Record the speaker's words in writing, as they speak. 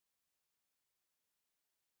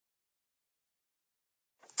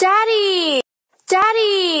Daddy!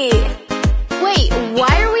 Daddy! Wait, why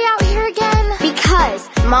are we out here again? Because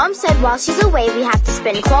Mom said while she's away we have to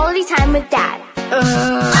spend quality time with Dad.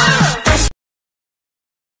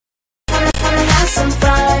 Have some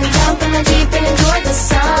fun, jump in the Jeep and enjoy the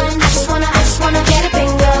sun. I just wanna get up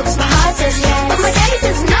and go, cause my heart says yes, but my daddy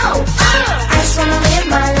says no. I just wanna live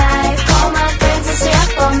my life, call my friends and stay up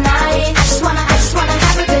all night. I just wanna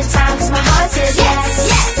have a good time, cause my heart says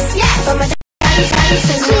yes, but my daddy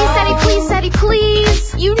says no. Please, Daddy,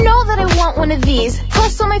 please. You know that I want one of these.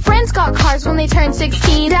 Plus, all my friends got cars when they turned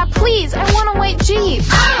 16. Dad, please, I want a white Jeep.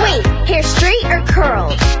 Wait, hair straight or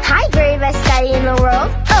curled? Hi, very best daddy in the world.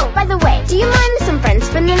 Oh, by the way, do you mind if some friends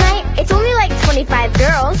spend the night? It's only like 25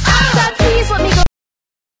 girls. Dad, please let me go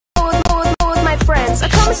with my friends. I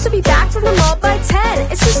promise to be back from the mall by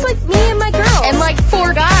 10. It's just like me and my girls. And like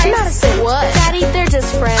 4 guys. Madison, what? Daddy, they're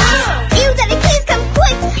just friends. Ew, Daddy, please come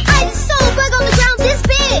quick. I just saw a bug on the ground this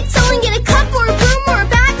big. Someone get a cup or a broom or a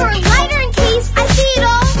bag or a lighter in case I see it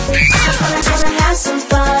all. I just wanna have some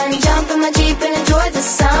fun, jump in my Jeep and enjoy the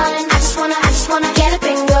sun. I just wanna get up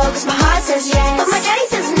and go, cause my heart says yes, but my daddy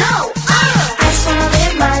says no. I just wanna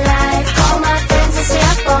live my life, call my friends and stay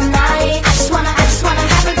up all night. I just wanna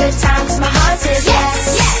have a good time, cause my heart says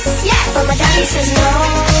yes, but my daddy says no.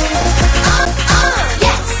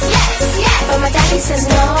 Yes, but my daddy says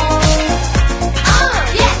no.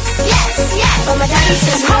 Yes, but my daddy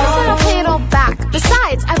says I promise that I'll pay it all back.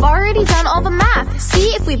 Besides, I've already done all the math.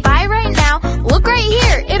 See, if we buy right now, look right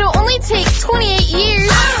here, it'll only take 28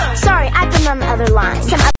 years. Sorry, I've been on the other line.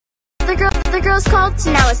 Some other girls called,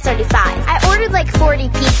 so now it's 35. I ordered like 40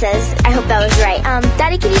 pizzas. I hope that was right.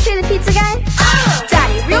 Daddy, can you pay the pizza guy?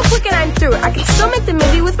 Daddy, real quick and I'm through. I can still make the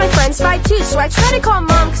movie with my friends by 2. So I tried to call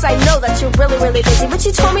Mom because I know that you're really busy, but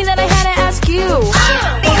she told me that I had to ask you.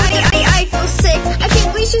 I feel sick. I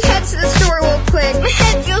think we should head to the store real quick. My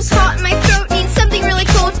head feels hot and my throat needs something really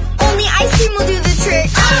cold. Only ice cream will do the trick.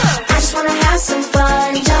 I just wanna have some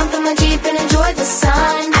fun, jump in my Jeep and enjoy the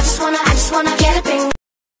sun. I just wanna get up and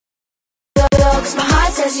go, cause my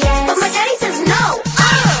heart says yes, but my daddy says no.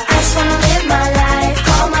 I just wanna live my life,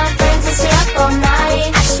 call my friends and stay up all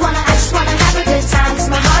night. I just wanna have a good time, cause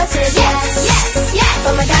my heart says yes,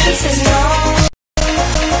 but my daddy says no.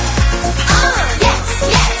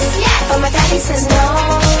 But my daddy says no.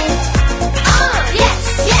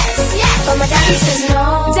 Yes, but my daddy says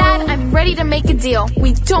no. Dad, I'm ready to make a deal.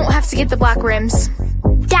 We don't have to get the black rims.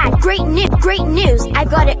 Dad, great news. I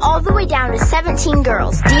got it all the way down to 17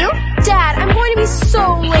 girls. Deal? Dad, I'm going to be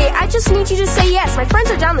so late. I just need you to say yes. My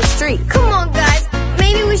friends are down the street. Come on, guys.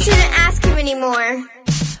 Maybe we shouldn't ask him anymore.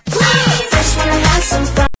 Please, I just wanna have some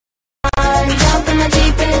fun, jump in my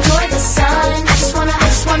Jeep and enjoy the sun. I just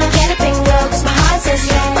wanna get up and go, cause my heart says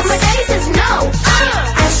yes, but my daddy says no.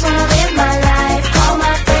 I just wanna live my life, call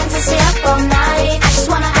my friends and stay up all night. I just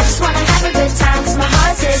wanna have a good time, cause my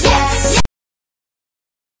heart says yes,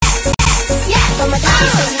 but my daddy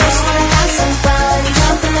says no. I just wanna have some fun,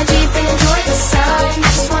 jump in my Jeep and enjoy the sun.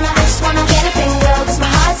 I just wanna get up and go, cause my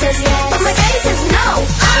heart says yes, but my daddy says no.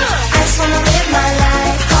 I just wanna live my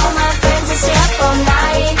life, call my friends and stay up all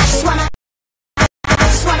night. I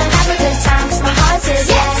just wanna have a good time, cause my heart says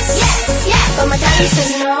yes, but my daddy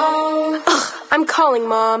says no. I'm calling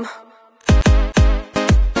Mom.